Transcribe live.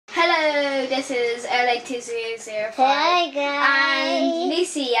this is LA2005. Hi guys. And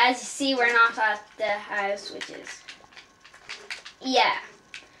Lucy, as you see, we're not at the house, which is... Yeah.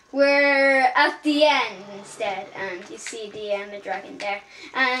 We're at the end instead, and you see the Ender Dragon there.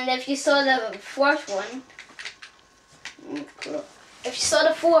 And if you saw the fourth one... Oh, cool. If you saw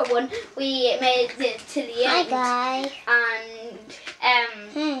the fourth one, we made it to the end. Hi guys.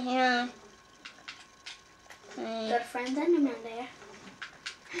 And, Yeah. got a friend Enderman there.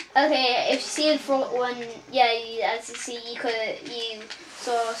 Okay, if you see the fourth one, yeah, as you see,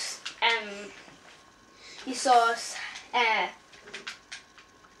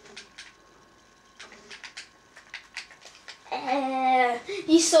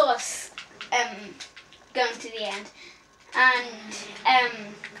 you saw us going to the end,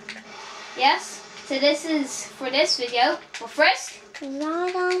 and yes. So this is for this video. But first,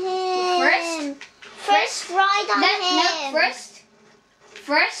 Ride on him. First ride on him. No,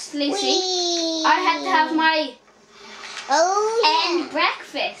 first, Lucy, Whee. I had to have my end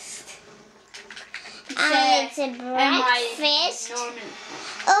breakfast. It's a breakfast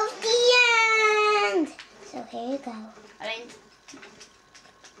of the end. So here you go. I think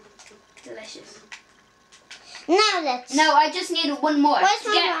delicious. Now let's. No, I just need one more. Where's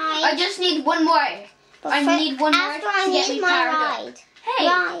my ride? I just need one more. I need one more after I to get need me my powered up. ride. Hey,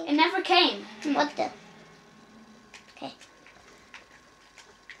 Ride. it never came. What the? Okay.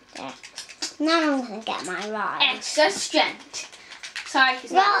 There. Now I'm gonna get my ride. Extra strength. Sorry,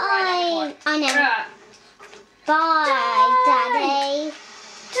 he's not a ride anymore. I know. Right. Bye, Daddy.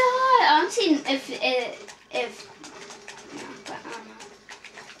 Die. I don't see if. No, but I don't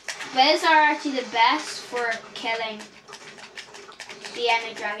know. Those are actually the best for killing the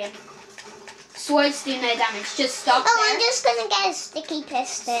Ender Dragon. Swords do no damage. Just stop there. I'm just gonna get a sticky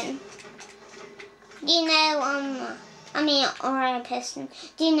piston. You know, or a piston.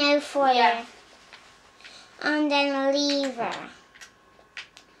 Do you know for Yeah. And then a lever.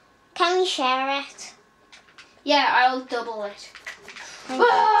 Can we share it? Yeah, I'll double it. Thank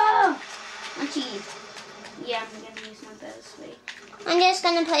Whoa! Actually, yeah, I'm gonna use my bow sweet. I'm just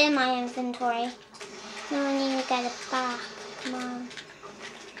gonna put it in my inventory. No, I need to get it back. Come on.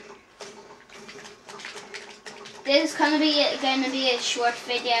 This is gonna be a short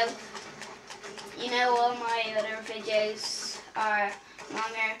video. You know, all my other videos are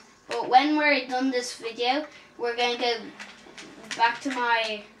longer. But when we're done this video, we're gonna go back to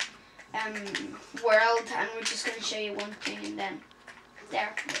my world, and we're just gonna show you one thing, and then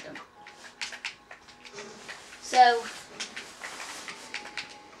there we're done. So.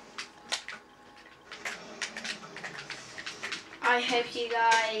 I hope you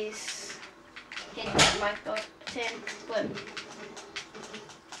guys hit that like button, but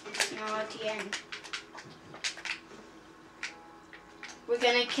now at the end. We're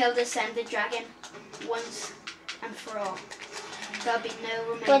gonna kill this Ender Dragon once and for all. There'll be no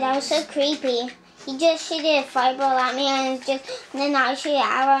remaining. But that was so creepy. He just shot a fireball at me and then I shoot an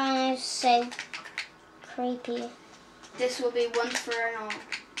arrow and it was so creepy. This will be once for all.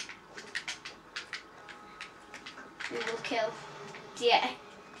 We will kill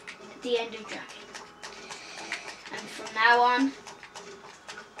the Ender Dragon. And from now on,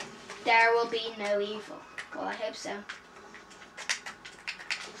 there will be no evil. Well, I hope so.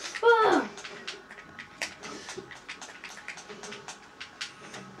 Oh.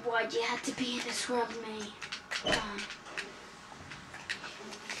 Why'd you have to be in this world, me?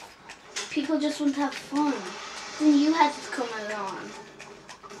 People just want to have fun. Then you had to come along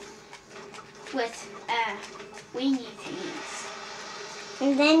with wingy things.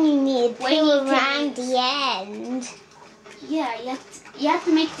 And then you need to Wingy around things. the end. Yeah, you have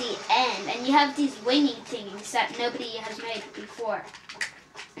to make the end, and you have these wingy things that nobody has made before.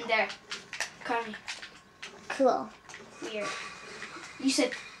 And they're kind of Cool. weird. You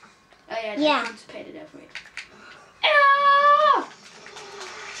said, oh yeah, Yeah. I constipated over it. Ah!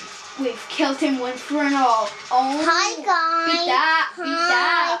 We've killed him once for and all. Oh, Hi guys. beat that, beat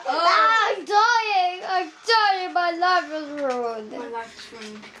that. Hi. Oh. I'm dying. My life is ruined. My life is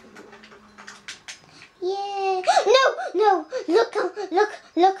ruined. Yeah. No.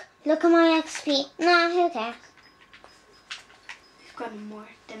 Look at my XP. Nah, who cares? We've gotten more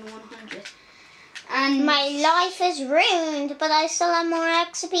than 100. And My life is ruined, but I still have more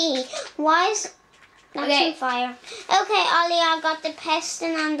XP. Why is that's Okay. on fire? Okay, Ollie, I got the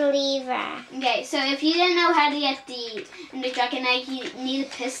piston and the lever. okay, so if you didn't know how to get the Ender Dragon egg, you need a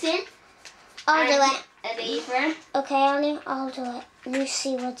piston. I'll do and it. A lever. Okay, Ollie, I'll do it.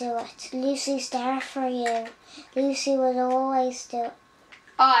 Lucy will do it. Lucy's there for you. Lucy will always do it.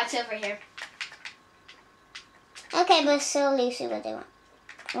 Oh, it's over here. Okay, but still Lucy will do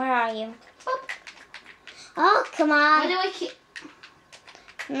it. Where are you? Oh, Oh, come why on. do I keep...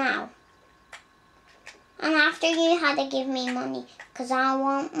 Now. And after you had to give me money, because I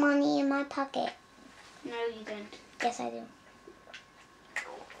want money in my pocket. No, you don't. Yes, I do.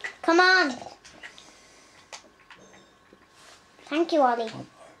 Come on. Thank you, Ollie.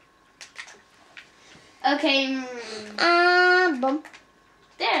 Okay. Boom.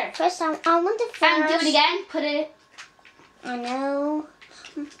 There. First, I want to first. And do it again. Put it... I know.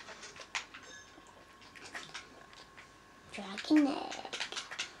 Dragon egg.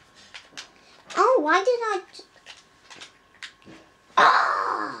 Oh, why did I...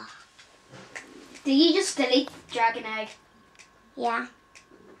 Ah! Did you just delete dragon egg? Yeah.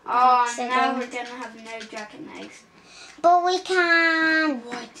 Oh, Accident. now we're gonna have no dragon eggs. But we can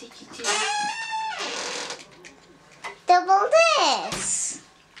What did you do? double this.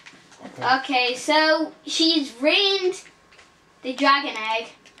 Okay, so she's ruined the dragon egg.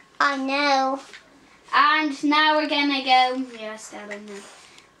 I know. And now we're gonna go... Yes, I don't know.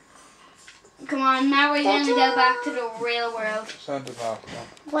 Come on, now we're gonna go back to the real world. Send it back.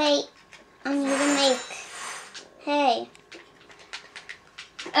 Wait, I need to make... Hey.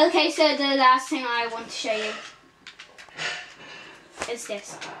 Okay, so the last thing I want to show you is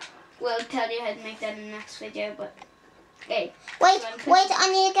this. We'll tell you how to make that in the next video, but... Okay. Wait, I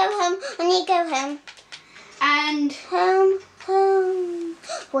need to go home. I need to go home. And Home.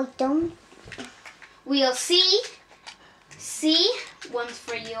 Wait, don't. we'll see once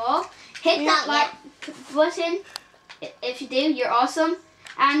for you all. Hit that Not like button if you do. You're awesome,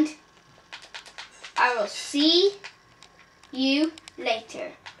 and I will see you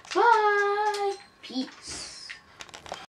later. Bye. Peace.